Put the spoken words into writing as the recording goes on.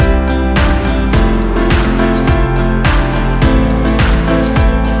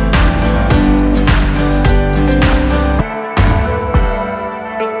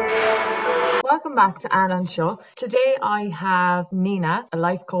back to Anne and Show. Today I have Nina, a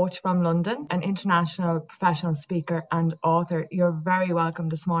life coach from London, an international professional speaker and author. You're very welcome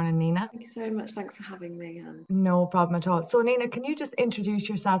this morning, Nina. Thank you so much. Thanks for having me, Anne. No problem at all. So Nina, can you just introduce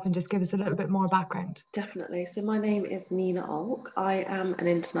yourself and just give us a little bit more background? Definitely. So my name is Nina Olk. I am an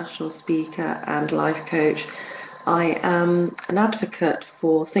international speaker and life coach. I am an advocate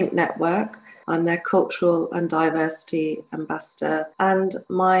for Think Network. I'm their cultural and diversity ambassador. And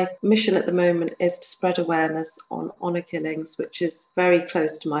my mission at the moment is to spread awareness on honour killings, which is very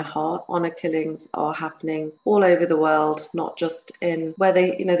close to my heart. Honour killings are happening all over the world, not just in where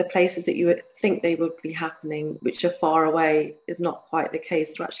the places that you would think they would be happening, which are far away, is not quite the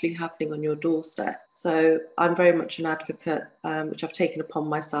case. They're actually happening on your doorstep. So I'm very much an advocate, which I've taken upon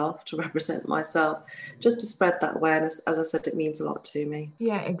myself to represent myself, just to spread that awareness. As I said, it means a lot to me.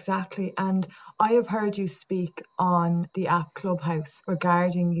 Yeah, exactly. And I have heard you speak on the app Clubhouse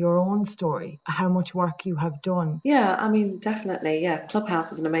regarding your own story, how much work you have done. Yeah, I mean, definitely. Yeah,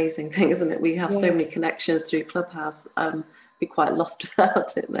 Clubhouse is an amazing thing, isn't it? We have so many connections through Clubhouse. Be quite lost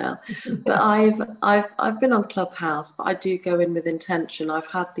without it now. But I've been on Clubhouse, but I do go in with intention. I've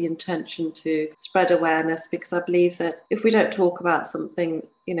had the intention to spread awareness because I believe that if we don't talk about something,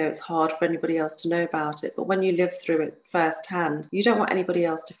 it's hard for anybody else to know about it. But when you live through it firsthand, you don't want anybody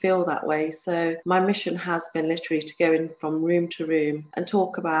else to feel that way. So my mission has been literally to go in from room to room and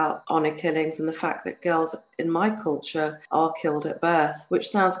talk about honour killings and the fact that girls in my culture are killed at birth, which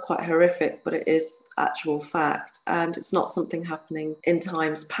sounds quite horrific, but it is actual fact. And it's not something happening in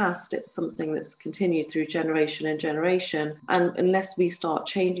times past. It's something that's continued through generation and generation. And unless we start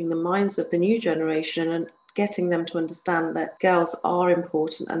changing the minds of the new generation and getting them to understand that girls are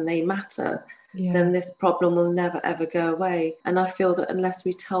important and they matter, then this problem will never ever go away. And I feel that unless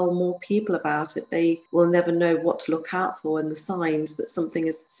we tell more people about it, they will never know what to look out for and the signs that something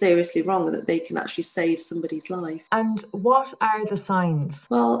is seriously wrong and that they can actually save somebody's life. And what are the signs?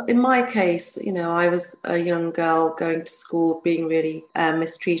 Well, in my case, I was a young girl going to school, being really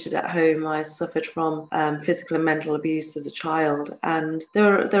mistreated at home. I suffered from physical and mental abuse as a child, and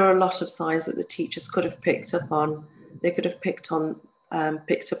there are a lot of signs that the teachers could have picked up on. They could have picked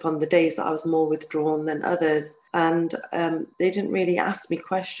up on the days that I was more withdrawn than others, and they didn't really ask me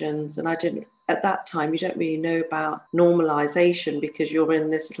questions, and I didn't. At that time, you don't really know about normalization because you're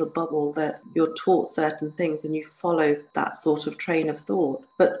in this little bubble that you're taught certain things and you follow that sort of train of thought.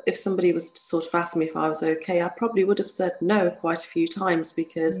 But if somebody was to sort of ask me if I was okay, I probably would have said no quite a few times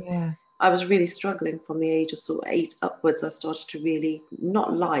because I was really struggling from the age of sort of 8 upwards. I started to really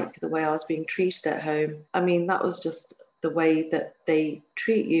not like the way I was being treated at home. I mean, that was just the way that they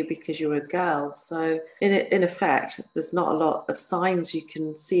treat you because you're a girl. So in effect, there's not a lot of signs you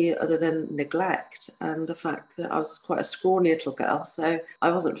can see other than neglect and the fact that I was quite a scrawny little girl, so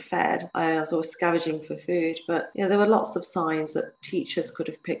I wasn't fed. I was always scavenging for food. But there were lots of signs that teachers could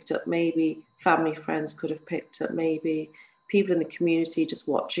have picked up, maybe family friends could have picked up, maybe people in the community just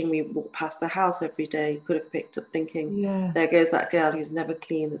watching me walk past the house every day could have picked up, thinking, there goes that girl who's never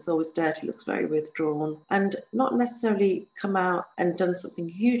clean, that's always dirty, looks very withdrawn, and not necessarily come out and done something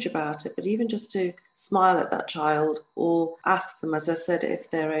huge about it, but even just to smile at that child or ask them, as I said, if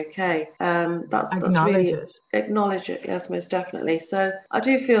they're okay. That's really acknowledge it. Yes, most definitely. So I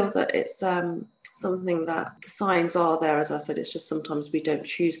do feel that it's something that the signs are there. As I said, it's just sometimes we don't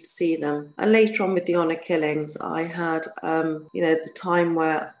choose to see them. And later on with the honour killings, I had the time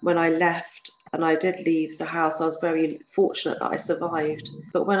when I left and I did leave the house. I was very fortunate that I survived.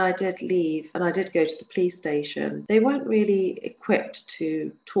 But when I did leave and I did go to the police station, they weren't really equipped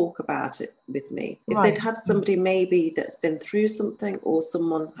to talk about it with me. If they'd had somebody maybe that's been through something, or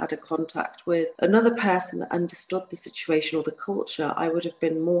someone had a contact with another person that understood the situation or the culture, I would have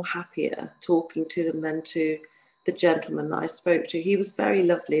been more happier talking to them than to the gentleman that I spoke to. He was very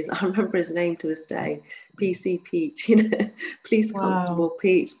lovely. I remember his name to this day, PC Pete, Police Constable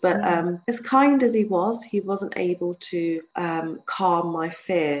Pete. But as kind as he wasn't able to calm my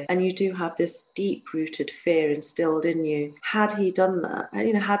fear. And you do have this deep-rooted fear instilled in you. Had he done that,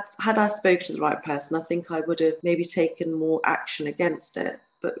 and had I spoken to the right person, I think I would have maybe taken more action against it.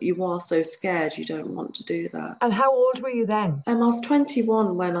 But you are so scared, you don't want to do that. And how old were you then? I was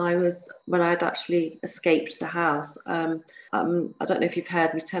 21 when I'd actually escaped the house. I don't know if you've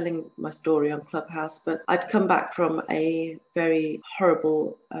heard me telling my story on Clubhouse, but I'd come back from a very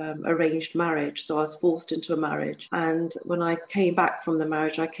horrible arranged marriage. So I was forced into a marriage. And when I came back from the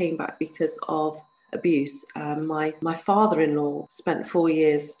marriage, I came back because of abuse. My father-in-law spent 4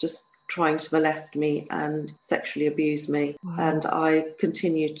 years just trying to molest me and sexually abuse me. And I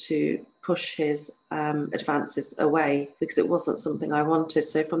continued to push his advances away because it wasn't something I wanted.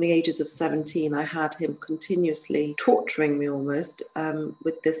 So from the ages of 17, I had him continuously torturing me almost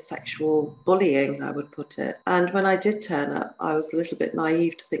with this sexual bullying, I would put it. And when I did turn up, I was a little bit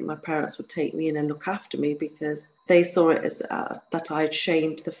naive to think my parents would take me in and look after me because they saw it as that I had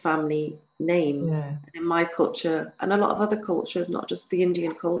shamed the family name. Yeah. In my culture and a lot of other cultures, not just the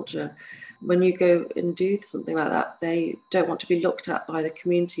Indian culture, when you go and do something like that, they don't want to be looked at by the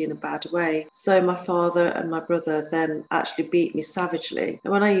community in a bad way. So my father and my brother then actually beat me savagely.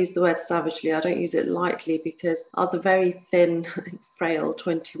 And when I use the word savagely, I don't use it lightly because I was a very thin, frail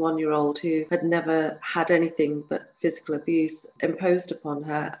 21-year-old who had never had anything but physical abuse imposed upon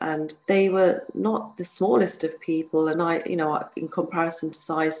her. And they were not the smallest of people. And I, in comparison to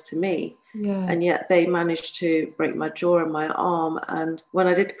size to me, Yeah. And yet they managed to break my jaw and my arm. And when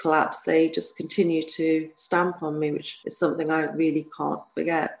I did collapse, they just continued to stamp on me, which is something I really can't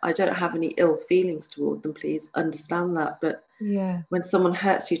forget. I don't have any ill feelings toward them, please understand that. But Yeah. when someone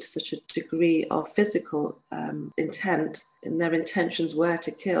hurts you to such a degree of physical intent, and their intentions were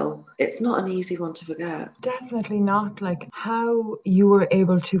to kill, it's not an easy one to forget. Definitely not. Like how you were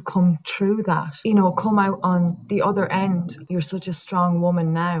able to come through that, come out on the other end. You're such a strong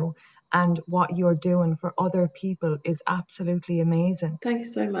woman now. And what you're doing for other people is absolutely amazing. Thank you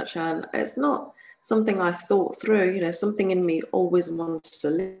so much, Anne. It's not something I thought through. Something in me always wanted to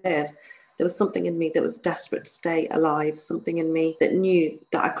live. There was something in me that was desperate to stay alive, something in me that knew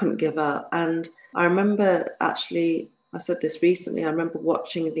that I couldn't give up. And I remember actually, I said this recently, I remember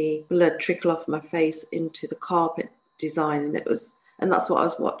watching the blood trickle off my face into the carpet design, and that's what I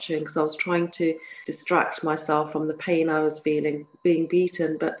was watching because I was trying to distract myself from the pain I was feeling being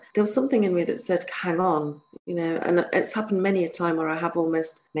beaten. But there was something in me that said, hang on, and it's happened many a time where I have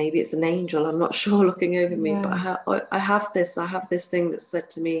almost, maybe it's an angel, I'm not sure, looking over me, but I have this thing that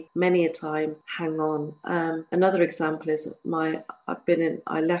said to me many a time, hang on. Another example is I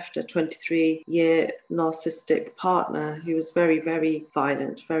left a 23-year narcissistic partner who was very, very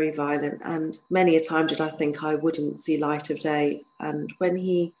violent, and many a time did I think I wouldn't see light of day. And when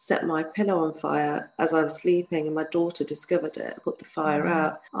he set my pillow on fire as I was sleeping and my daughter discovered it, put the fire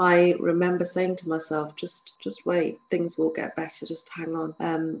out, I remember saying to myself, just wait, things will get better, just hang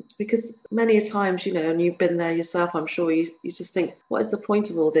on. Because many a times, and you've been there yourself, I'm sure, you just think, what is the point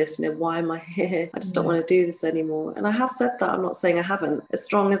of all this? Why am I here? I just don't want to do this anymore. And I have said that, I'm not saying I haven't. As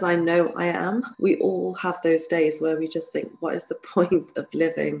strong as I know I am, we all have those days where we just think, what is the point of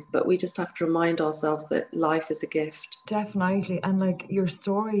living? But we just have to remind ourselves that life is a gift. Definitely. And like your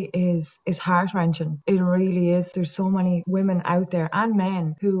story is heart-wrenching. It really is. There's so many women out there and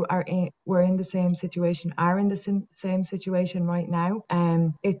men who were in the same situation, are in the same situation right now.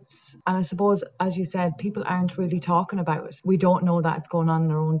 And I suppose, as you said, people aren't really talking about it. We don't know that it's going on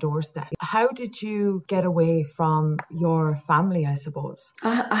their own doorstep. How did you get away from your family, I suppose?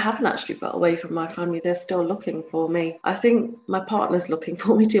 I haven't actually got away from my family. They're still looking for me. I think my partner's looking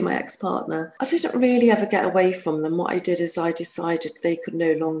for me too, my ex-partner. I didn't really ever get away from them. What I did is I decided they could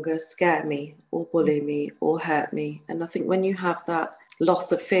no longer scare me or bully me or hurt me. And I think when you have that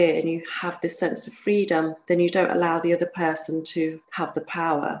loss of fear and you have this sense of freedom, then you don't allow the other person to have the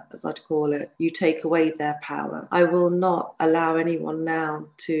power, as I'd call it. You take away their power. I will not allow anyone now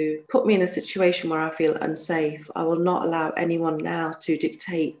to put me in a situation where I feel unsafe. I will not allow anyone now to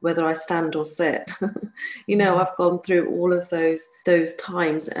dictate whether I stand or sit. I've gone through all of those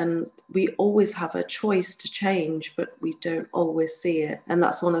times, and we always have a choice to change, but we don't always see it. And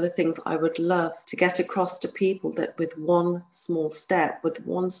that's one of the things I would love to get across to people, that with one small step, with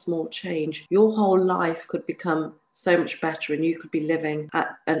one small change, your whole life could become so much better and you could be living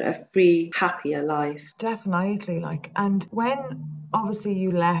a free, happier life. Definitely. And when obviously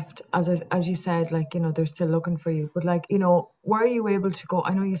you left, as you said, they're still looking for you, but were you able to go?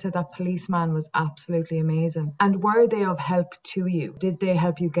 I know you said that policeman was absolutely amazing, and were they of help to you? Did they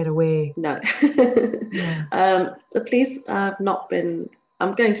help you get away? No. Yeah. The police have not been,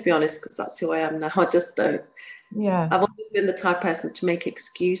 I'm going to be honest, because that's who I am now. I just don't. Yeah. I've always been the type of person to make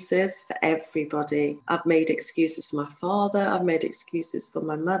excuses for everybody. I've made excuses for my father. I've made excuses for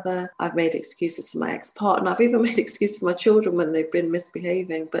my mother. I've made excuses for my ex-partner. I've even made excuses for my children when they've been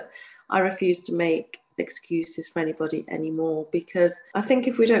misbehaving. But I refuse to make excuses for anybody anymore, because I think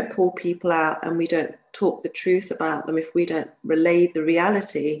if we don't pull people out and we don't talk the truth about them, if we don't relay the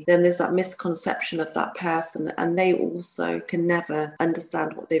reality, then there's that misconception of that person, and they also can never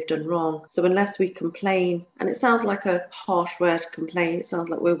understand what they've done wrong. So unless we complain, and it sounds like a harsh word, complain, it sounds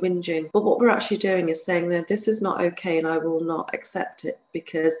like we're whinging, but what we're actually doing is saying, no, this is not okay and I will not accept it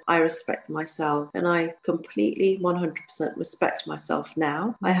because I respect myself, and I completely 100% respect myself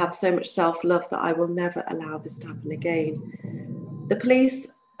now. I have so much self-love that I will never allow this to happen again. The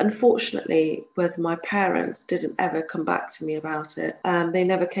police, unfortunately, with my parents, didn't ever come back to me about it. They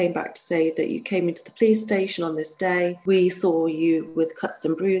never came back to say that you came into the police station on this day. We saw you with cuts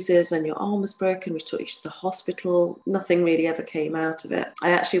and bruises and your arm was broken. We took you to the hospital. Nothing really ever came out of it.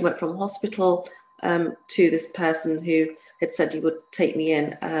 I actually went from hospital to this person who had said he would take me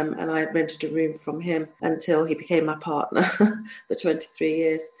in, and I rented a room from him until he became my partner for 23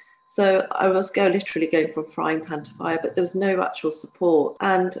 years. So I was literally going from frying pan to fire, but there was no actual support.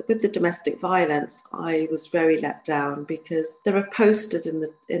 And with the domestic violence, I was very let down because there are posters in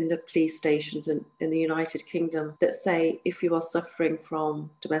the police stations in the United Kingdom that say, if you are suffering from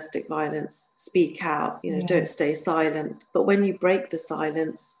domestic violence, speak out, don't stay silent. But when you break the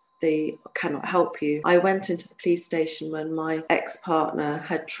silence, they cannot help you. I went into the police station when my ex-partner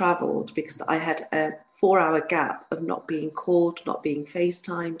had travelled because I had a 4-hour gap of not being called, not being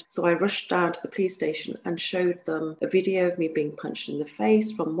FaceTimed. So I rushed down to the police station and showed them a video of me being punched in the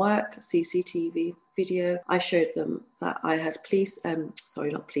face from work, CCTV video. I showed them that I had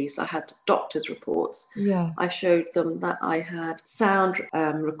I had doctor's reports. Yeah. I showed them that I had sound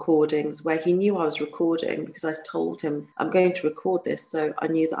recordings where he knew I was recording because I told him I'm going to record this, so I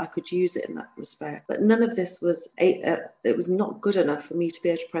knew that I could use it in that respect. But none of this was it was not good enough for me to be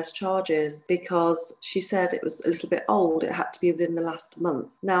able to press charges because she said it was a little bit old. It had to be within the last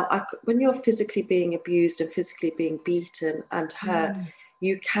month. Now, when you're physically being abused and physically being beaten and hurt,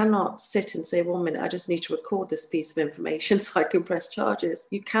 you cannot sit and say, 1 minute, I just need to record this piece of information so I can press charges.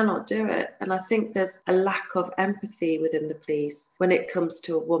 You cannot do it. And I think there's a lack of empathy within the police when it comes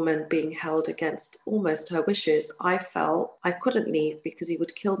to a woman being held against almost her wishes. I felt I couldn't leave because he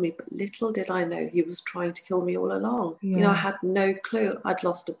would kill me, but little did I know he was trying to kill me all along. I had no clue. I'd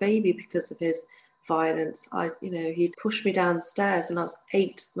lost a baby because of his violence. He'd pushed me down the stairs when I was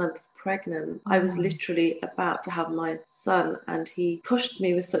 8 months pregnant. I was literally about to have my son, and he pushed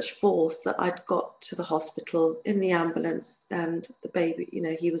me with such force that I'd got to the hospital in the ambulance, and the baby,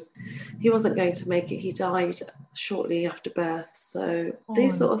 he wasn't going to make it. He died shortly after birth. So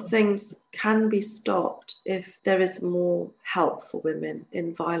these sort of things can be stopped if there is more help for women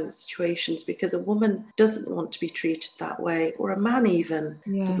in violent situations, because a woman doesn't want to be treated that way, or a man even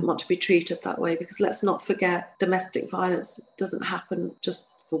doesn't want to be treated that way, because let's not forget, domestic violence doesn't happen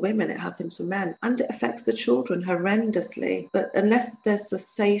just for women, it happens for men, and it affects the children horrendously. But unless there's a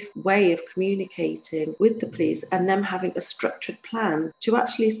safe way of communicating with the police and them having a structured plan to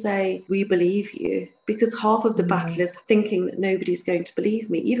actually say, we believe you, because half of the battle is thinking that nobody's going to believe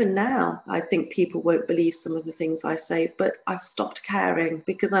me. Even now, I think people won't believe some of the things I say, but I've stopped caring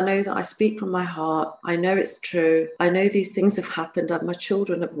because I know that I speak from my heart. I know it's true. I know these things have happened and my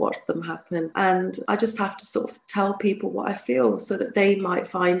children have watched them happen. And I just have to sort of tell people what I feel so that they might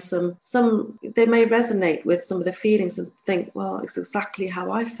find they may resonate with some of the feelings and think, well, it's exactly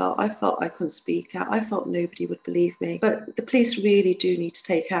how I felt. I felt I couldn't speak out. I felt nobody would believe me. But the police really do need to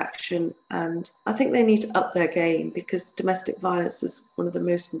take action. And I think they need to up their game, because domestic violence is one of the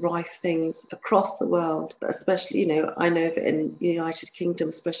most rife things across the world, but especially, I know of it in the United Kingdom,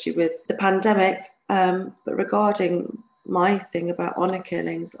 especially with the pandemic. But regarding my thing about honour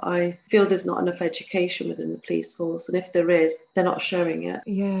killings, I feel there's not enough education within the police force, and if there is, they're not showing it.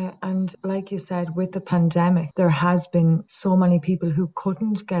 Yeah, and like you said, with the pandemic, there has been so many people who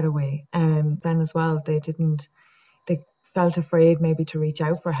couldn't get away. Then as well, they felt afraid maybe to reach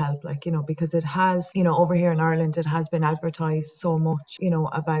out for help, because it has, over here in Ireland, it has been advertised so much,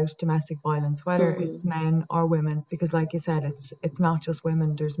 about domestic violence, whether it's men or women, because like you said, it's not just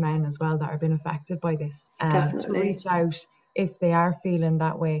women, there's men as well that are being affected by this. Definitely. To reach out if they are feeling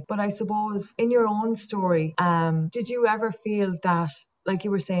that way. But I suppose in your own story, did you ever feel that, like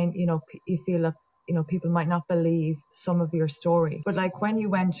you were saying, you feel that people might not believe some of your story, but like when you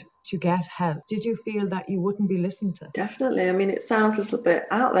went to get help, did you feel that you wouldn't be listened to? Definitely. I mean, it sounds a little bit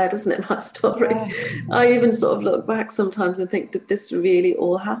out there, doesn't it, my story? Yeah. I even sort of look back sometimes and think, did this really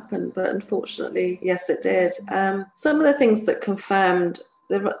all happen? But unfortunately, yes, it did. Some of the things that confirmed,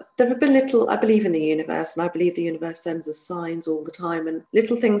 there have been little, I believe in the universe, and I believe the universe sends us signs all the time, and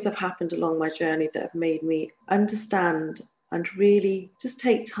little things have happened along my journey that have made me understand and really just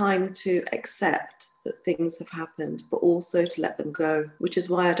take time to accept that things have happened, but also to let them go, which is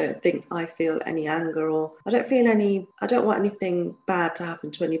why I don't think I feel any anger, or I don't want anything bad to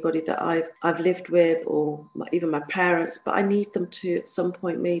happen to anybody that I've lived with, or even my parents, but I need them to at some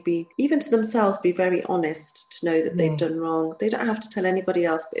point, maybe even to themselves, be very honest to know that they've done wrong. They don't have to tell anybody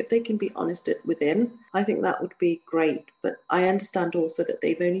else, but if they can be honest within, I think that would be great. But I understand also that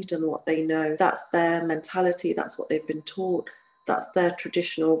they've only done what they know. That's their mentality, that's what they've been taught, that's their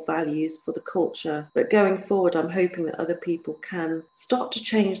traditional values for the culture. But going forward, I'm hoping that other people can start to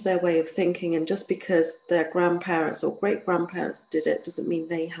change their way of thinking, and just because their grandparents or great-grandparents did it doesn't mean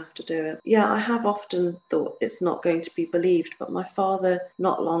they have to do it. Yeah, I have often thought it's not going to be believed, but my father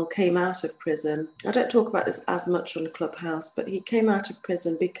not long came out of prison. I don't talk about this as much on Clubhouse, but he came out of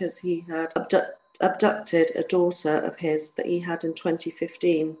prison because he had abducted a daughter of his that he had in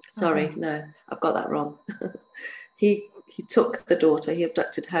 2015. Sorry, no, I've got that wrong. He took the daughter, he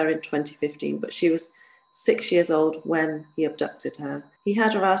abducted her in 2015, but she was 6 years old when he abducted her. He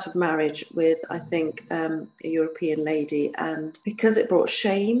had her out of marriage with, I think, a European lady, and because it brought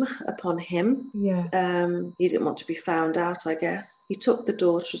shame upon him, he didn't want to be found out, I guess. He took the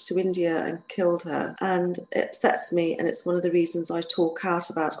daughter to India and killed her, and it upsets me, and it's one of the reasons I talk out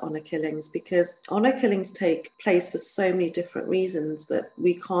about honour killings, because honour killings take place for so many different reasons that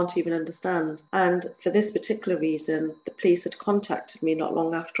we can't even understand. And for this particular reason, the police had contacted me not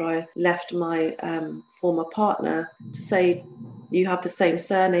long after I left my former partner to say, you have the same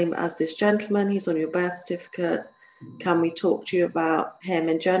surname as this gentleman, he's on your birth certificate, can we talk to you about him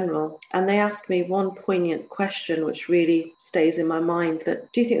in general? And they asked me one poignant question which really stays in my mind,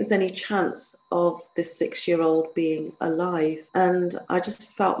 that do you think there's any chance of this 6-year-old being alive? And I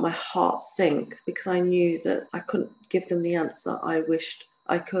just felt my heart sink, because I knew that I couldn't give them the answer I wished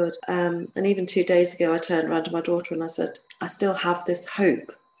I could. And even 2 days ago I turned around to my daughter and I said, I still have this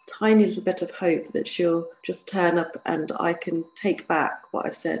hope, tiny little bit of hope, that she'll just turn up and I can take back what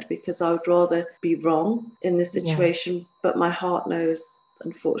I've said, because I would rather be wrong in this situation, but my heart knows,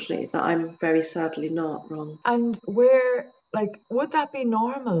 unfortunately, that I'm very sadly not wrong. And would that be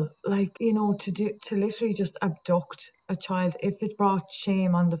normal? To literally just abduct a child, if it brought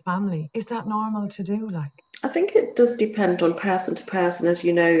shame on the family, is that normal to do? I think it does depend on person to person, as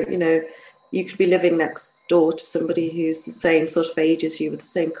you know, you could be living next door to somebody who's the same sort of age as you, with the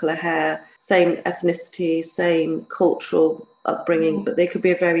same colour hair, same ethnicity, same cultural upbringing, but they could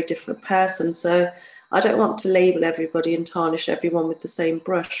be a very different person. So I don't want to label everybody and tarnish everyone with the same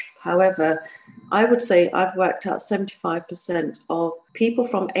brush. However, I would say I've worked out 75% of people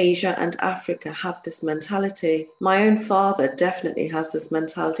from Asia and Africa have this mentality. My own father definitely has this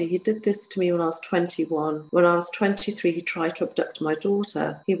mentality. He did this to me when I was 21. When I was 23, he tried to abduct my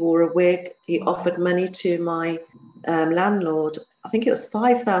daughter. He wore a wig. He offered money to my landlord. I think it was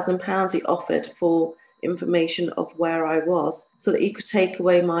 £5,000 he offered for information of where I was, so that he could take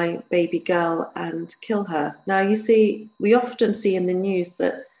away my baby girl and kill her. Now, you see, we often see in the news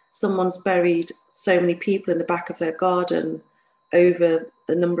that someone's buried so many people in the back of their garden over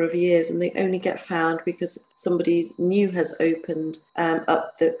a number of years, and they only get found because somebody new has opened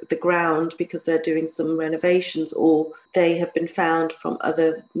up the ground because they're doing some renovations, or they have been found from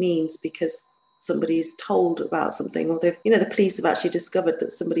other means because somebody's told about something, or the police have actually discovered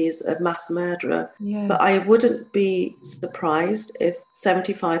that somebody is a mass murderer. But I wouldn't be surprised if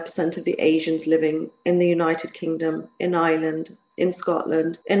 75% of the Asians living in the United Kingdom, in Ireland, in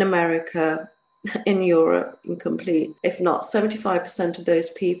Scotland, in America, in Europe, incomplete, if not 75% of those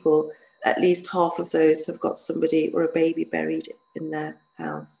people, at least half of those have got somebody or a baby buried in their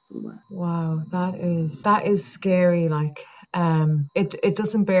house somewhere. Wow, that is scary. It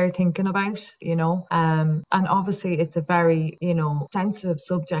doesn't bear thinking about, and obviously it's a very, sensitive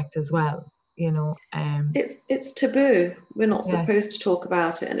subject as well, It's taboo. We're not supposed to talk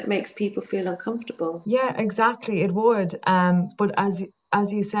about it, and it makes people feel uncomfortable. Yeah, exactly, it would. But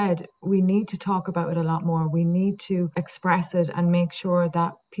as you said, we need to talk about it a lot more. We need to express it and make sure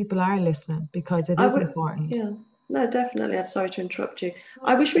that people are listening, because it is important. Yeah. No, definitely. I'm sorry to interrupt you.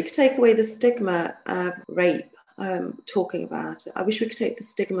 I wish we could take away the stigma of rape, talking about it. I wish we could take the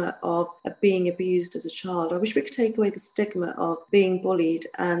stigma of being abused as a child. I wish we could take away the stigma of being bullied,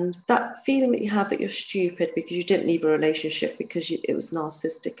 and that feeling that you have that you're stupid because you didn't leave a relationship because it was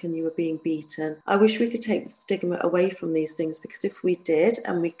narcissistic and you were being beaten. I wish we could take the stigma away from these things, because if we did,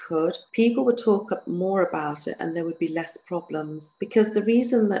 and we could, people would talk up more about it and there would be less problems. Because the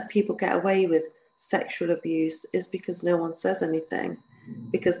reason that people get away with sexual abuse is because no one says anything,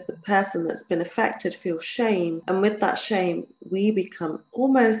 because the person that's been affected feels shame, and with that shame we become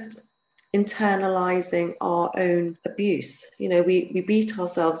almost internalizing our own abuse. We beat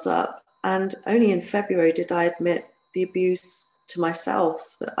ourselves up And only in February did I admit the abuse to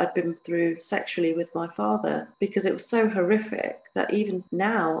myself that I'd been through sexually with my father, because it was so horrific that even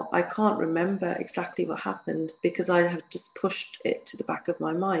now I can't remember exactly what happened because I have just pushed it to the back of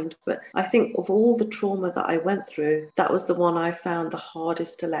my mind. But I think of all the trauma that I went through, that was the one I found the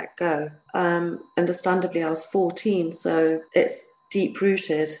hardest to let go. Understandably, I was 14, so it's deep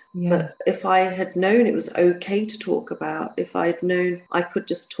rooted. Yes. But if I had known it was okay to talk about, if I had known I could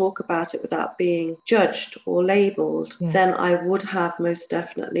just talk about it without being judged or labelled, Yes. then I would have most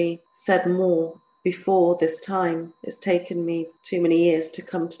definitely said more before this time. It's taken me too many years to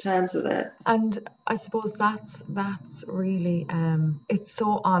come to terms with it. And I suppose that's really it's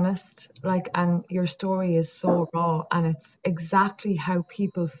so honest, like, and your story is so raw, and it's exactly how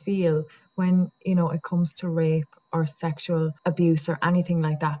people feel when, you know, it comes to rape or sexual abuse or anything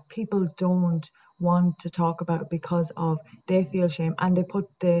like that. People don't want to talk about it because of they feel shame, and they put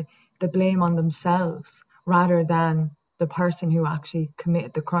the blame on themselves rather than the person who actually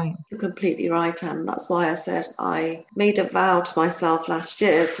committed the crime. You're completely right, Anne. That's why I said I made a vow to myself last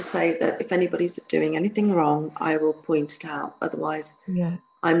year to say that if anybody's doing anything wrong, I will point it out. Otherwise, Yeah.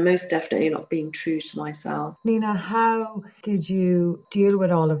 I'm most definitely not being true to myself. Nina, how did you deal with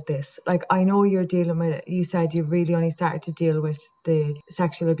all of this? Like, I know you're dealing with it. You said you really only started to deal with the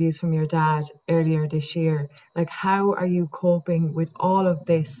sexual abuse from your dad earlier this year. Like, how are you coping with all of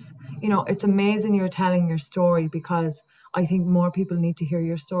this? You know, it's amazing you're telling your story, because I think more people need to hear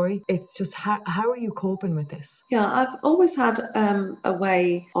your story. It's just, how are you coping with this? Yeah, I've always had a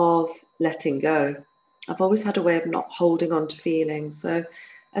way of letting go. I've always had a way of not holding on to feelings. So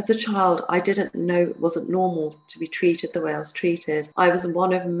as a child, I didn't know it wasn't normal to be treated the way I was treated. I was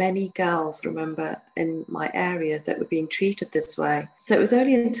one of many girls, remember, in my area that were being treated this way. So it was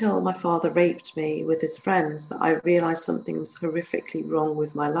only until my father raped me with his friends that I realised something was horrifically wrong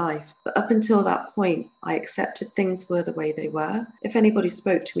with my life. But up until that point, I accepted things were the way they were. If anybody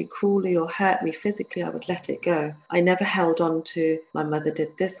spoke to me cruelly or hurt me physically, I would let it go. I never held on to my mother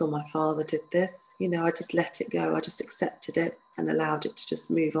did this or my father did this. You know, I just let it go. I just accepted it and allowed it to just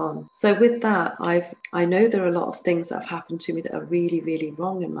move on. So with that, I know there are a lot of things that have happened to me that are really, really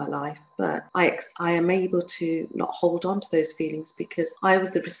wrong in my life, but I am able to not hold on to those feelings because I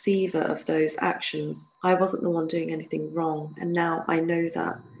was the receiver of those actions. I wasn't the one doing anything wrong. And now I know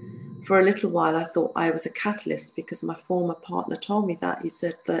that. For a little while, I thought I was a catalyst because my former partner told me that. He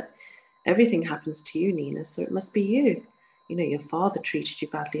said that everything happens to you, Nina, so it must be you. You know, your father treated you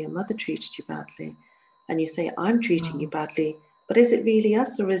badly, your mother treated you badly. And you say, I'm treating you badly, but is it really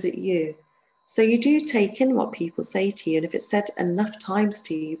us or is it you? So you do take in what people say to you, and if it's said enough times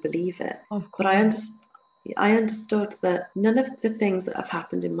to you, you believe it. Of But I understood that none of the things that have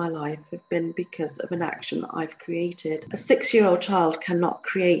happened in my life have been because of an action that I've created. A 6-year-old child cannot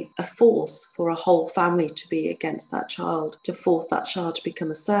create a force for a whole family to be against that child, to force that child to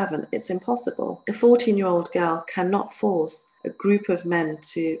become a servant. It's impossible. A 14-year-old girl cannot force a group of men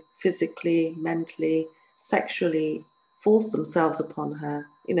to physically, mentally, sexually force themselves upon her,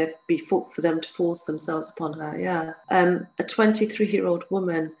 you know, for them to force themselves upon her. Yeah. A 23-year-old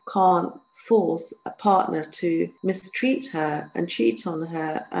woman can't force a partner to mistreat her and cheat on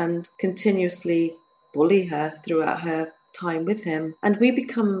her and continuously bully her throughout her time with him. And we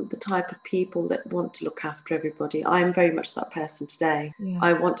become the type of people that want to look after everybody. I'm very much that person today. Yeah.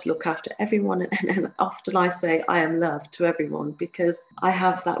 I want to look after everyone, and often I say I am love to everyone because I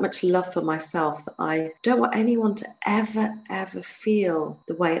have that much love for myself that I don't want anyone to ever feel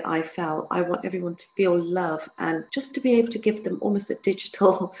the way I felt. I want everyone to feel love, and just to be able to give them almost a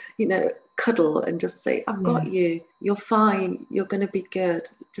digital, you know, cuddle and just say, I've got you, you're fine, you're going to be good,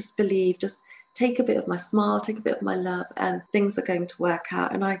 just believe, just take a bit of my smile, take a bit of my love, and things are going to work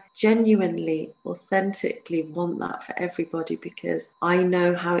out. And I genuinely, authentically want that for everybody because I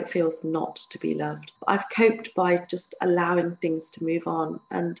know how it feels not to be loved. I've coped by just allowing things to move on.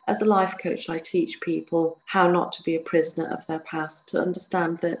 And as a life coach, I teach people how not to be a prisoner of their past, to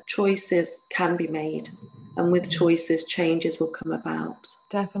understand that choices can be made. And with choices, changes will come about.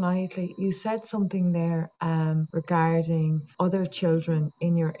 Definitely. You said something there regarding other children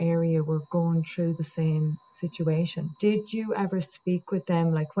in your area were going through the same situation. Did you ever speak with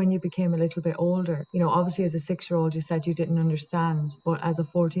them, like when you became a little bit older? You know, obviously as a 6-year-old, you said you didn't understand, but as a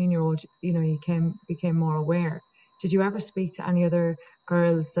 14-year-old, you know, you became more aware. Did you ever speak to any other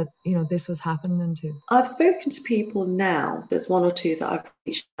girls that, you know, this was happening to? I've spoken to people now. There's one or two that I've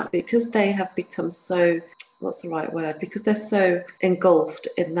reached out because they have become so what's the right word? Because they're so engulfed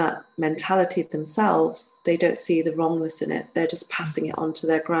in that mentality themselves, they don't see the wrongness in it. They're just passing it on to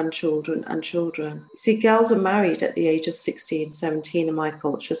their grandchildren and children. See, girls were married at the age of 16, 17 in my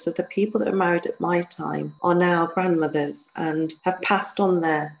culture. So the people that were married at my time are now grandmothers and have passed on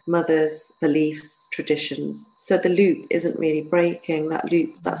their mothers' beliefs, traditions. So the loop isn't really breaking.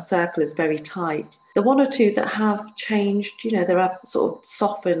 That circle is very tight. The one or two that have changed, they have sort of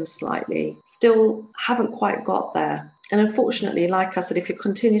softened slightly, still haven't quite got there. And unfortunately, like I said, if you're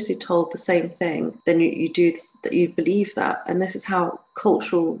continuously told the same thing, then you do this, that you believe that. And this is how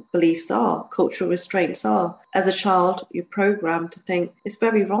cultural beliefs are, cultural restraints are. As a child, you're programmed to think it's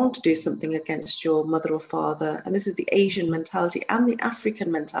very wrong to do something against your mother or father. And this is the Asian mentality and the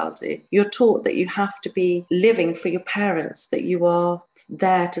African mentality. You're taught that you have to be living for your parents, that you are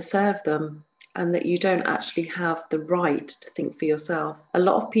there to serve them, and that you don't actually have the right to think for yourself. A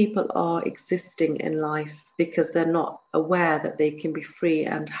lot of people are existing in life because they're not aware that they can be free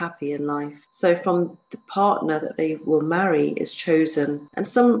and happy in life. So from the partner that they will marry is chosen. And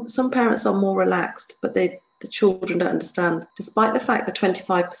some parents are more relaxed, but the children don't understand. Despite the fact that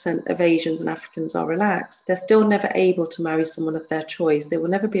 25% of Asians and Africans are relaxed, they're still never able to marry someone of their choice. They will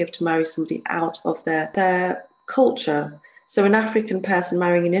never be able to marry somebody out of their culture. So an African person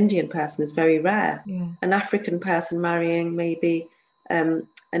marrying an Indian person is very rare. Yeah. An African person marrying maybe an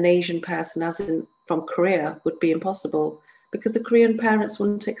Asian person, as in from Korea, would be impossible because the Korean parents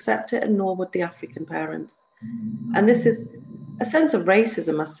wouldn't accept it, and nor would the African parents. And this is a sense of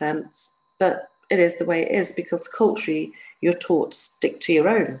racism, but it is the way it is because culturally you're taught to stick to your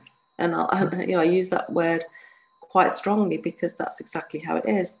own. And I use that word quite strongly because that's exactly how it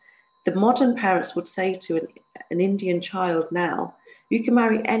is. The modern parents would say to an Indian child now, you can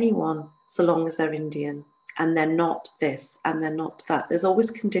marry anyone so long as they're Indian and they're not this and they're not that. There's always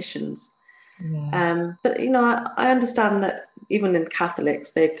conditions. Yeah. But, I understand that even in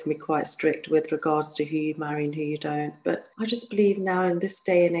Catholics, they can be quite strict with regards to who you marry and who you don't. But I just believe now in this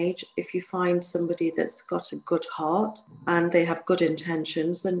day and age, if you find somebody that's got a good heart and they have good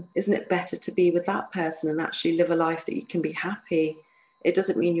intentions, then isn't it better to be with that person and actually live a life that you can be happy? It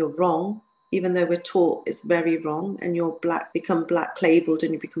doesn't mean you're wrong, even though we're taught it's very wrong and you're become black labeled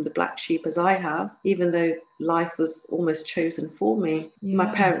and you become the black sheep as I have, even though life was almost chosen for me. Yeah. My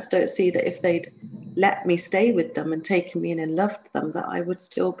parents don't see that if they'd let me stay with them and taken me in and loved them, that I would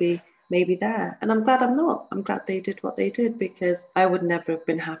still be maybe there. And I'm glad I'm not. I'm glad they did what they did because I would never have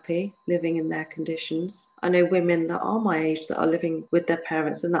been happy living in their conditions. I know women that are my age that are living with their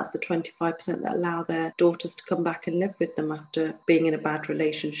parents, and that's the 25% that allow their daughters to come back and live with them after being in a bad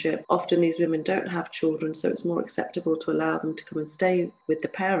relationship. Often these women don't have children, so it's more acceptable to allow them to come and stay with the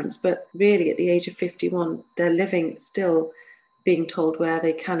parents. But really at the age of 51, they're living still being told where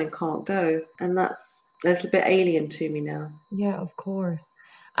they can and can't go. And that's a little bit alien to me now. Yeah, of course.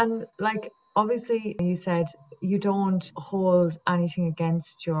 And obviously you said you don't hold anything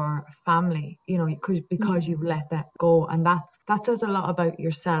against your family, because you've let that go. And that says a lot about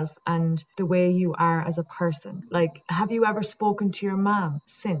yourself and the way you are as a person. Have you ever spoken to your mom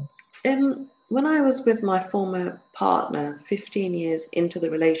since? When I was with my former partner, 15 years into the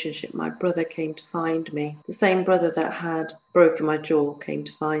relationship, my brother came to find me. The same brother that had broken my jaw came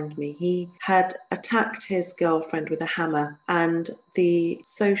to find me. He had attacked his girlfriend with a hammer, and the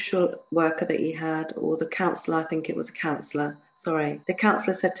social worker that he had, or the counsellor, I think it was a counsellor, the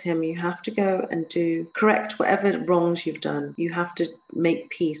counsellor said to him, you have to go and correct whatever wrongs you've done. You have to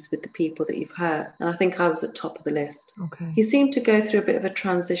make peace with the people that you've hurt. And I think I was at top of the list. Okay. He seemed to go through a bit of a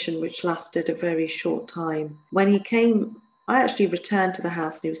transition, which lasted a very short time. When he came, I actually returned to the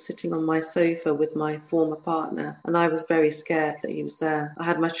house and he was sitting on my sofa with my former partner, and I was very scared that he was there. I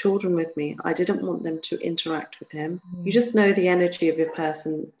had my children with me. I didn't want them to interact with him. You just know the energy of a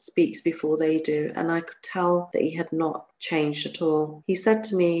person speaks before they do, and I could tell that he had not changed at all. He said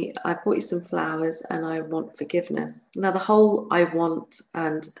to me, I bought you some flowers and I want forgiveness. Now the whole I want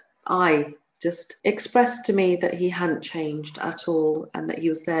and I just expressed to me that he hadn't changed at all and that he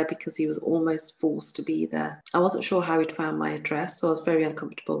was there because he was almost forced to be there. I wasn't sure how he'd found my address, so I was very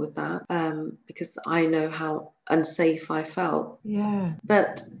uncomfortable with that because I know how unsafe I felt. Yeah.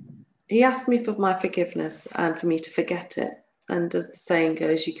 But he asked me for my forgiveness and for me to forget it. And as the saying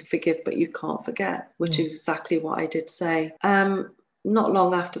goes, you can forgive, but you can't forget, which is exactly what I did say. Not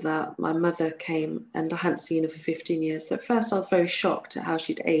long after that, my mother came and I hadn't seen her for 15 years. So at first I was very shocked at how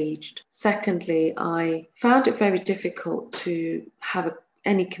she'd aged. Secondly, I found it very difficult to have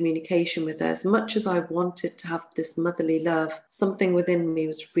any communication with her. As much as I wanted to have this motherly love, something within me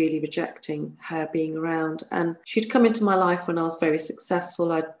was really rejecting her being around. And she'd come into my life when I was very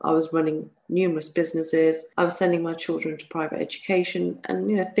successful. I was running numerous businesses. I was sending my children to private education,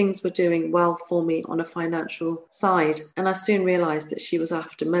 and things were doing well for me on a financial side. And I soon realized that she was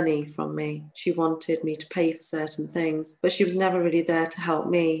after money from me. She wanted me to pay for certain things, but she was never really there to help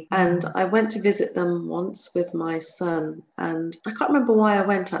me. And I went to visit them once with my son, and I can't remember why I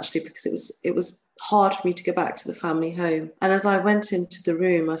went, actually, because it was hard for me to go back to the family home. And as I went into the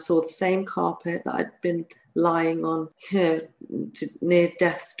room, I saw the same carpet that I'd been lying on, near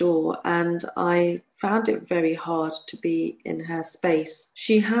death's door, and I found it very hard to be in her space.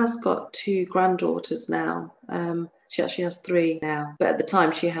 She has got 2 granddaughters now. She actually has 3 now, but at the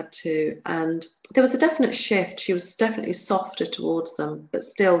time she had 2, and there was a definite shift. She was definitely softer towards them, but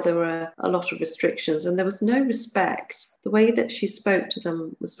still there were a lot of restrictions, and there was no respect. The way that she spoke to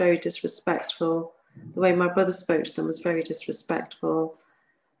them was very disrespectful. The way my brother spoke to them was very disrespectful.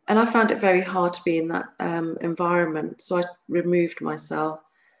 And I found it very hard to be in that environment. So I removed myself.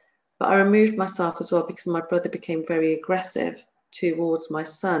 But I removed myself as well because my brother became very aggressive towards my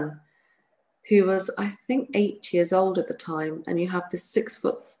son, who was, I think, 8 years old at the time. And you have this 6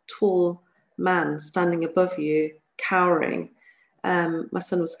 foot tall man standing above you, cowering. My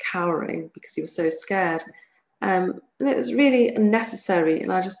son was cowering because he was so scared. And it was really unnecessary.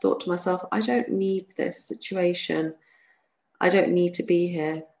 And I just thought to myself, I don't need this situation. I don't need to be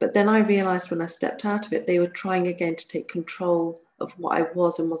here. But then I realized when I stepped out of it, they were trying again to take control of what I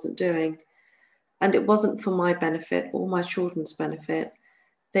was and wasn't doing. And it wasn't for my benefit or my children's benefit.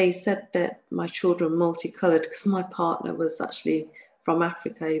 They said that my children were multicolored because my partner was actually from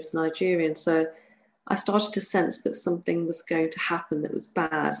Africa. He was Nigerian. So I started to sense that something was going to happen that was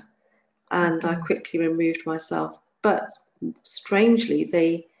bad. And I quickly removed myself. But strangely,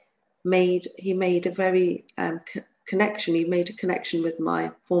 he made a very connection. He made a connection with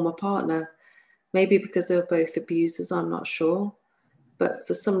my former partner, maybe because they were both abusers, I'm not sure. But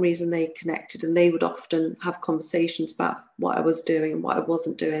for some reason they connected, and they would often have conversations about what I was doing and what I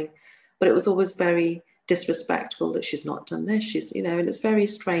wasn't doing. But it was always very disrespectful that she's not done this, and it's very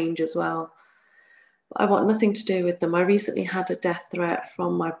strange as well. But I want nothing to do with them. I recently had a death threat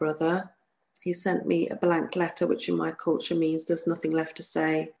from my brother. He sent me a blank letter, which in my culture means there's nothing left to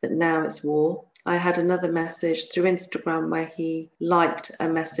say, that now it's war. I had another message through Instagram where he liked a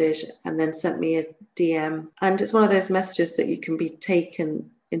message and then sent me a DM. And it's one of those messages that you can be taken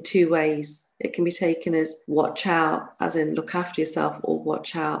in 2 ways. It can be taken as watch out, as in look after yourself, or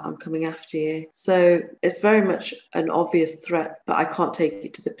watch out, I'm coming after you. So it's very much an obvious threat, but I can't take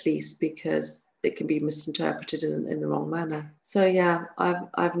it to the police because it can be misinterpreted in the wrong manner. So yeah,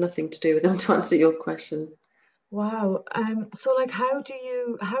 I've nothing to do with them, to answer your question. Wow. So like, how do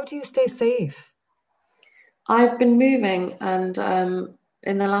you stay safe? I've been moving, and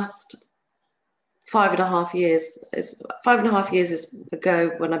in the last 5.5 years, 5.5 years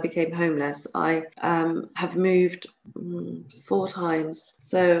ago when I became homeless, I have moved 4 times.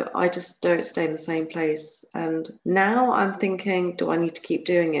 So I just don't stay in the same place. And now I'm thinking, do I need to keep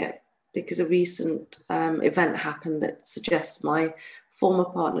doing it? Because a recent event happened that suggests my former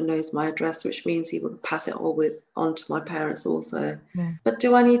partner knows my address, which means he will pass it always on to my parents also. Yeah. But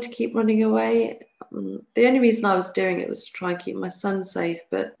do I need to keep running away? The only reason I was doing it was to try and keep my son safe.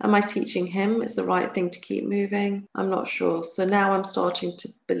 But am I teaching him it's the right thing to keep moving? I'm not sure. So now I'm starting to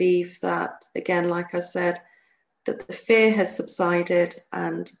believe that, again, like I said, that the fear has subsided,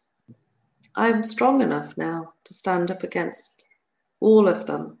 and I'm strong enough now to stand up against all of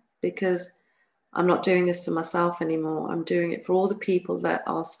them, because I'm not doing this for myself anymore. I'm doing it for all the people that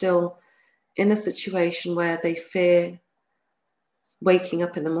are still in a situation where they fear waking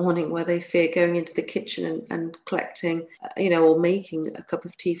up in the morning, where they fear going into the kitchen and collecting, or making a cup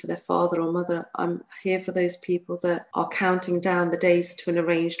of tea for their father or mother. I'm here for those people that are counting down the days to an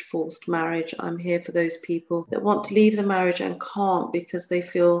arranged forced marriage. I'm here for those people that want to leave the marriage and can't because they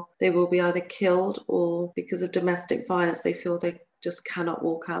feel they will be either killed, or because of domestic violence, they feel they just cannot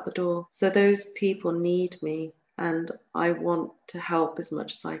walk out the door. So those people need me, and I want to help as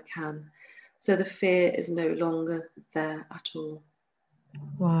much as I can. So the fear is no longer there at all.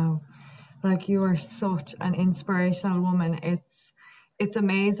 Wow. Like, you are such an inspirational woman. It's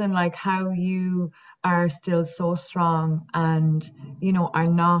amazing like how you are still so strong and are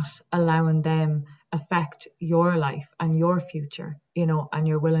not allowing them affect your life and your future, and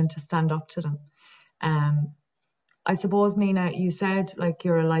you're willing to stand up to them. I suppose, Nina, you said like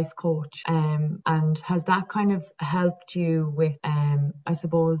you're a life coach, and has that kind of helped you with, I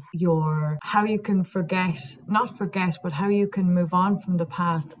suppose, how you can not forget, but how you can move on from the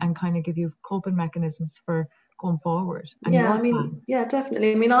past and kind of give you coping mechanisms for going forward and Yeah, your plans? yeah,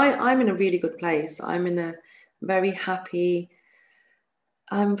 definitely. I'm in a really good place. I'm in a very happy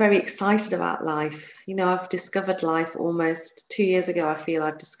I'm very excited about life. You know, I've discovered life almost 2 years ago. I feel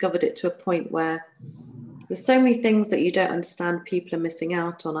I've discovered it to a point where there's so many things that you don't understand people are missing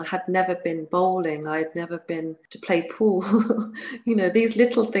out on. I had never been bowling. I had never been to play pool. You know, these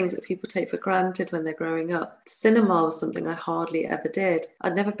little things that people take for granted when they're growing up. The cinema was something I hardly ever did.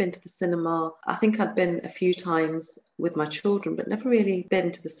 I'd never been to the cinema. I think I'd been a few times with my children, but never really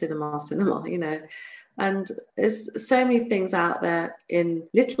been to the cinema, you know. And there's so many things out there in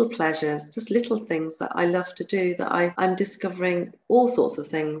little pleasures, just little things that I love to do, that I'm discovering all sorts of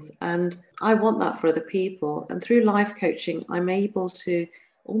things. And I want that for other people. And through life coaching, I'm able to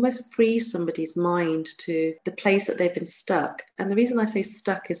almost free somebody's mind to the place that they've been stuck. And the reason I say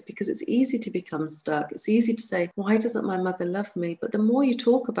stuck is because it's easy to become stuck. It's easy to say, why doesn't my mother love me? But the more you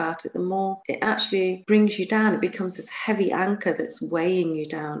talk about it, the more it actually brings you down. It becomes this heavy anchor that's weighing you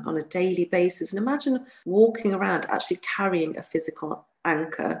down on a daily basis. And imagine walking around actually carrying a physical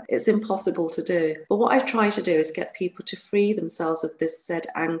anchor. It's impossible to do. But what I try to do is get people to free themselves of this said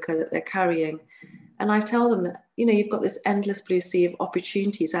anchor that they're carrying. And I tell them that, you know, you've got this endless blue sea of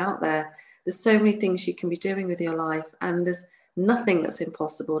opportunities out there. There's so many things you can be doing with your life, and there's nothing that's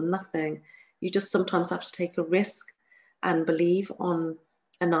impossible, nothing. You just sometimes have to take a risk and believe on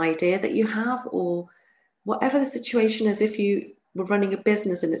an idea that you have, or whatever the situation is. If you were running a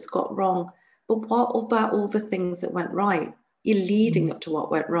business and it's got wrong, but what about all the things that went right? You're leading up to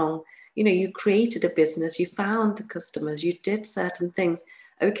what went wrong. You know, you created a business, you found customers, you did certain things.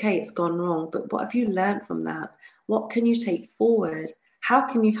 Okay, it's gone wrong, but what have you learned from that? What can you take forward? How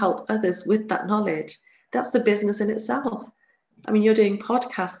can you help others with that knowledge? That's a business in itself. I mean, you're doing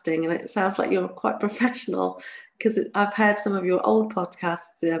podcasting and it sounds like you're quite professional, because I've heard some of your old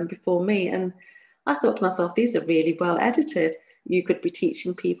podcasts before me, and I thought to myself, these are really well edited. You could be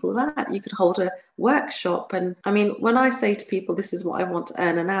teaching people that. You could hold a workshop. And I mean, when I say to people, this is what I want to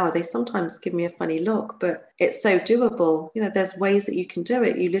earn an hour, they sometimes give me a funny look, but it's so doable. You know, there's ways that you can do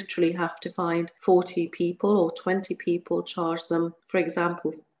it. You literally have to find 40 people or 20 people, charge them, for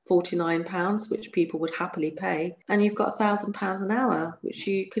example, £49, which people would happily pay, and you've got £1,000 an hour, which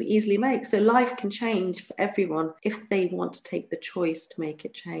you could easily make. So life can change for everyone if they want to take the choice to make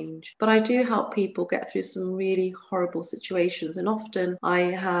it change. But I do help people get through some really horrible situations, and often I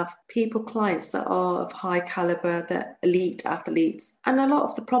have clients that are of high caliber, they're elite athletes, and a lot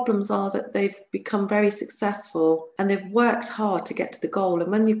of the problems are that they've become very successful and they've worked hard to get to the goal,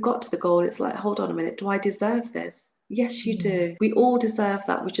 and when you've got to the goal, it's like, hold on a minute, do I deserve this? Yes, you do. We all deserve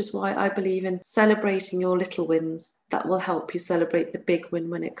that, which is why I believe in celebrating your little wins. That will help you celebrate the big win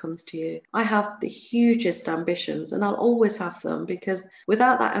when it comes to you. I have the hugest ambitions, and I'll always have them, because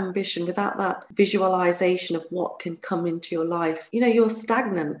without that ambition, without that visualization of what can come into your life, you know, you're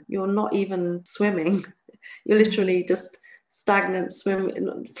stagnant. You're not even swimming. You're literally just stagnant,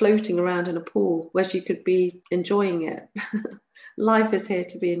 swimming, floating around in a pool, whereas you could be enjoying it. Life is here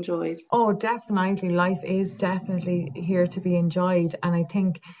to be enjoyed. Oh, definitely. Life is definitely here to be enjoyed. And I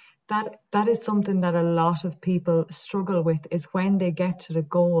think that is something that a lot of people struggle with, is when they get to the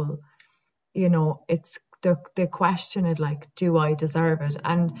goal, you know, they question it like, do I deserve it?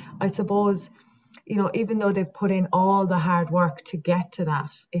 And I suppose, you know, even though they've put in all the hard work to get to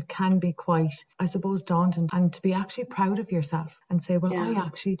that, it can be quite, I suppose, daunting. And to be actually proud of yourself and say, well, I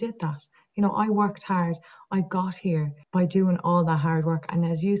actually did that. You know, I worked hard. I got here by doing all that hard work. And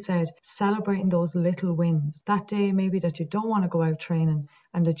as you said, celebrating those little wins. That day maybe that you don't want to go out training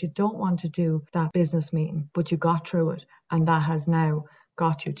and that you don't want to do that business meeting, but you got through it. And that has now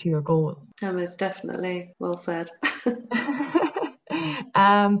got you to your goal. Most definitely. Well said.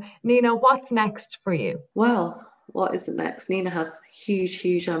 Nina, what's next for you? Well, what is the next? Nina has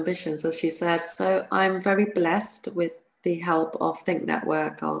huge ambitions, as she said. So I'm very blessed with the help of Think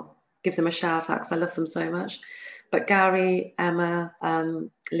Network. I'll give them a shout out because I love them so much. But Gary, Emma,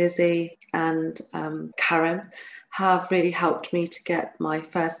 Lizzie, and Karen have really helped me to get my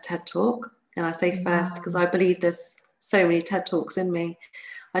first TED Talk. And I say first because I believe there's so many TED Talks in me.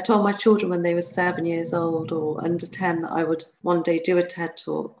 I told my children when they were 7 years old or under 10 that I would one day do a TED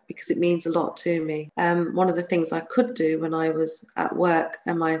Talk because it means a lot to me. One of the things I could do when I was at work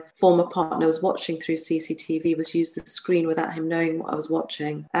and my former partner was watching through CCTV was use the screen without him knowing what I was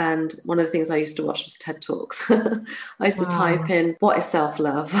watching. And one of the things I used to watch was TED Talks. I used to type in, what is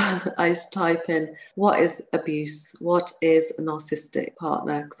self-love? I used to type in, what is abuse? What is a narcissistic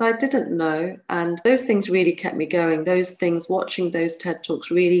partner? Because I didn't know. And those things really kept me going. Those things, watching those TED Talks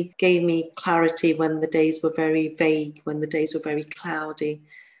really gave me clarity when the days were very vague, when the days were very cloudy.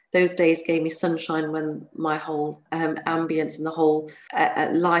 those days gave me sunshine when my whole ambience and the whole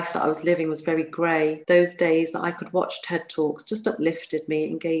life that I was living was very grey. Those days that I could watch TED Talks just uplifted me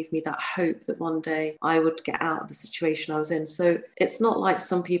and gave me that hope that one day I would get out of the situation I was in. So it's not like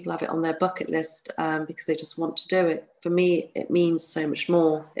some people have it on their bucket list because they just want to do it. For me, it means so much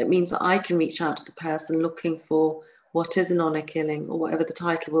more. It means that I can reach out to the person looking for what is an honour killing, or whatever the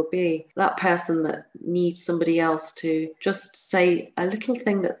title will be, that person that needs somebody else to just say a little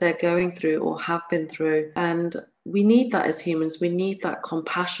thing that they're going through or have been through. And we need that as humans. We need that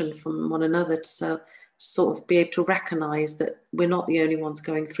compassion from one another to sort of be able to recognise that we're not the only ones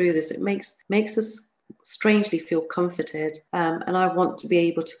going through this. It makes us strangely feel comforted, and I want to be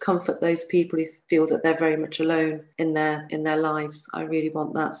able to comfort those people who feel that they're very much alone in their lives. I really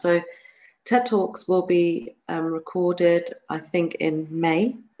want that. So TED Talks will be recorded, I think, in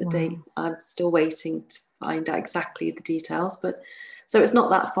May, the date. I'm still waiting to find out exactly the details, but so it's not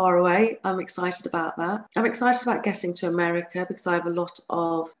that far away. I'm excited about that. I'm excited about getting to America because I have a lot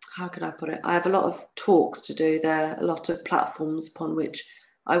of, how can I put it? I have a lot of talks to do there, a lot of platforms upon which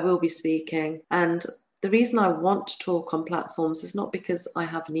I will be speaking. And the reason I want to talk on platforms is not because I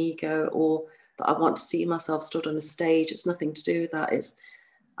have an ego or that I want to see myself stood on a stage. It's nothing to do with that.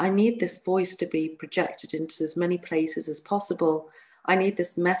 I need this voice to be projected into as many places as possible. I need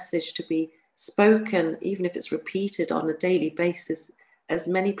this message to be spoken, even if it's repeated on a daily basis, as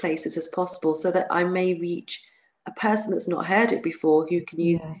many places as possible, so that I may reach a person that's not heard it before, who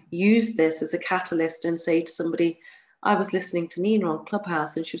can use this as a catalyst and say to somebody, I was listening to Nina on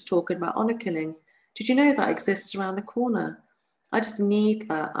Clubhouse and she was talking about honour killings. Did you know that exists around the corner? I just need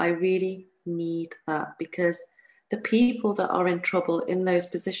that. I really need that, because the people that are in trouble in those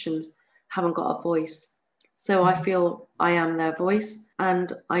positions haven't got a voice. So I feel I am their voice.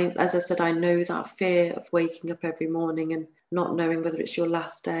 And as I said, I know that fear of waking up every morning and not knowing whether it's your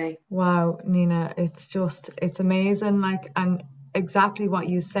last day. Wow, Nina, it's amazing. And exactly what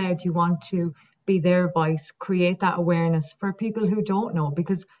you said, you want to be their voice, create that awareness for people who don't know,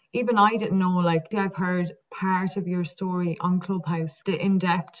 because even I didn't know, I've heard part of your story on Clubhouse, the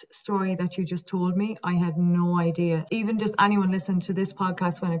in-depth story that you just told me. I had no idea. Even just anyone listening to this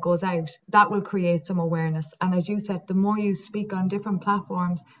podcast when it goes out, that will create some awareness. And as you said, the more you speak on different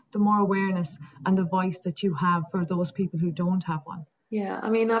platforms, the more awareness and the voice that you have for those people who don't have one. Yeah, I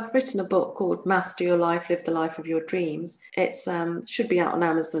mean, I've written a book called Master Your Life, Live the Life of Your Dreams. It's should be out on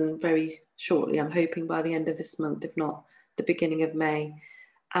Amazon very shortly. I'm hoping by the end of this month, if not the beginning of May.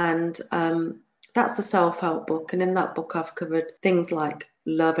 And that's a self-help book. And in that book, I've covered things like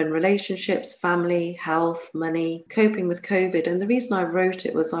love and relationships, family, health, money, coping with COVID. And the reason I wrote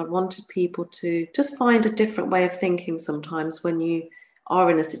it was I wanted people to just find a different way of thinking sometimes when you are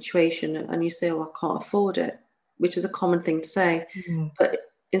in a situation and you say, oh, I can't afford it, which is a common thing to say. But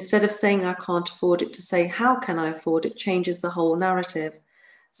instead of saying I can't afford it, to say, how can I afford it, changes the whole narrative.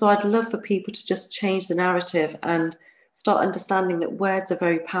 So I'd love for people to just change the narrative and start understanding that words are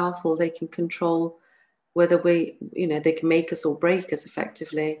very powerful. They can control whether they can make us or break us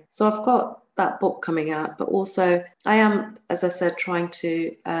effectively. So I've got that book coming out, but also I am, as I said, trying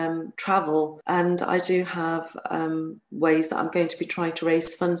to travel, and I do have ways that I'm going to be trying to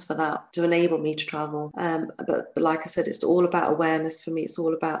raise funds for that to enable me to travel. But like I said, it's all about awareness for me. It's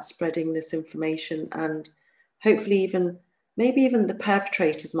all about spreading this information, and hopefully maybe even the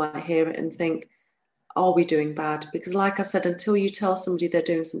perpetrators might hear it and think, are we doing bad? Because like I said, until you tell somebody they're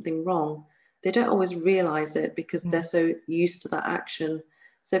doing something wrong, they don't always realize it because they're so used to that action.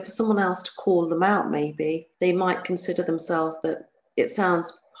 So for someone else to call them out, maybe they might consider themselves that it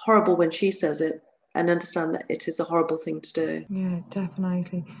sounds horrible when she says it, and understand that it is a horrible thing to do. Yeah,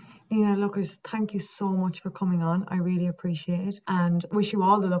 definitely. Nina, look, thank you so much for coming on. I really appreciate it, and wish you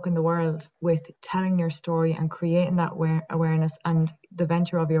all the luck in the world with telling your story and creating that awareness and the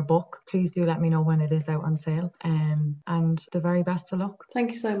venture of your book. Please do let me know when it is out on sale, and the very best of luck.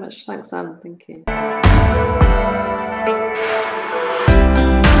 Thank you so much. Thanks, Anne. Thank you.